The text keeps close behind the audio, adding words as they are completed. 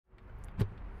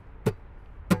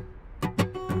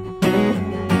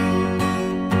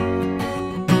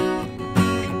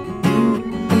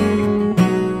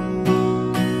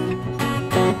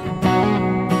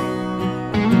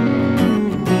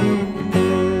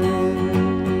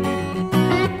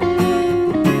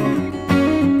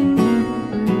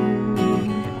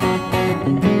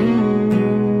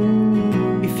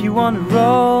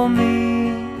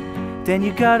then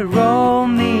you gotta roll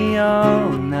me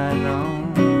all night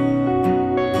long.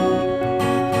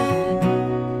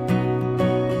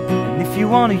 And if you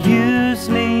wanna use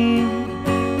me,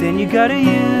 then you gotta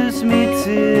use me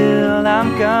till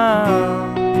I'm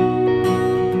gone.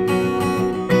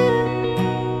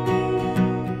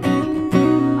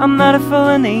 I'm not a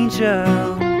fallen angel,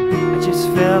 I just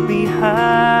fell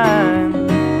behind.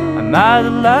 I'm out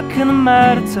of luck and I'm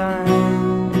out of time.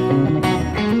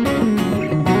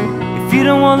 If you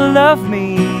don't wanna love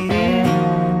me,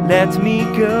 let me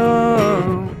go.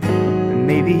 And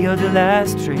maybe you're the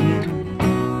last train,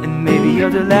 and maybe you're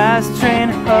the last train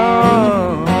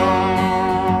home.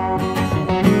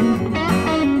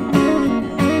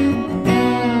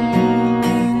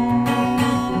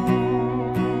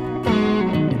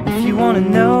 If you wanna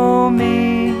know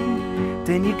me,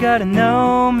 then you gotta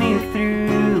know me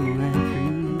through and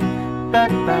through.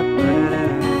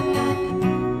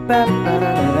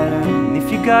 And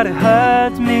if you gotta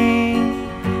hurt me,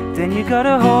 then you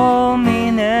gotta hold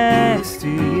me next to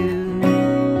you.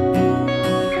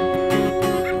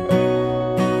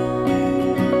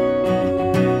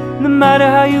 No matter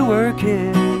how you work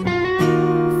it,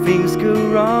 things go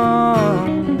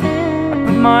wrong. I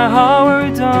put my heart where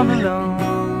it don't belong.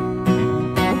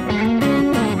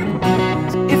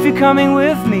 If you're coming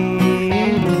with me,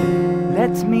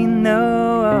 let me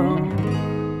know.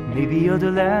 Maybe you're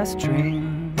the last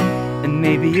train, and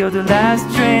maybe you're the last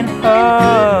train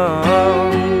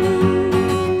home.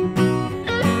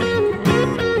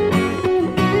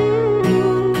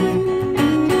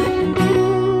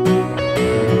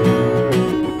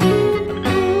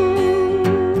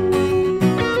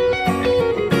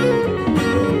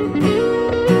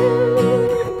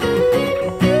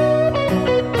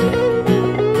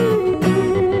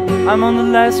 I'm on the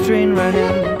last train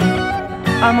running,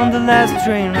 I'm on the last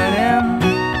train running,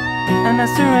 and I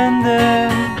surrender,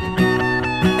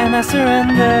 and I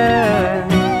surrender.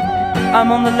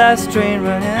 I'm on the last train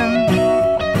running,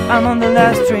 I'm on the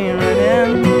last train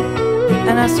running,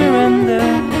 and I surrender,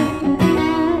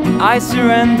 I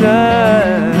surrender.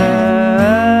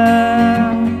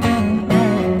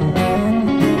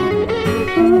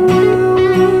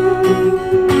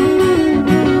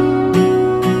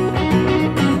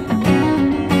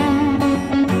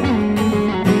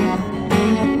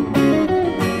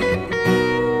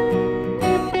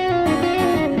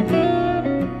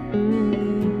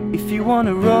 If you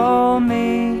wanna roll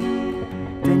me,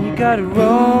 then you gotta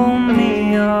roll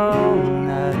me all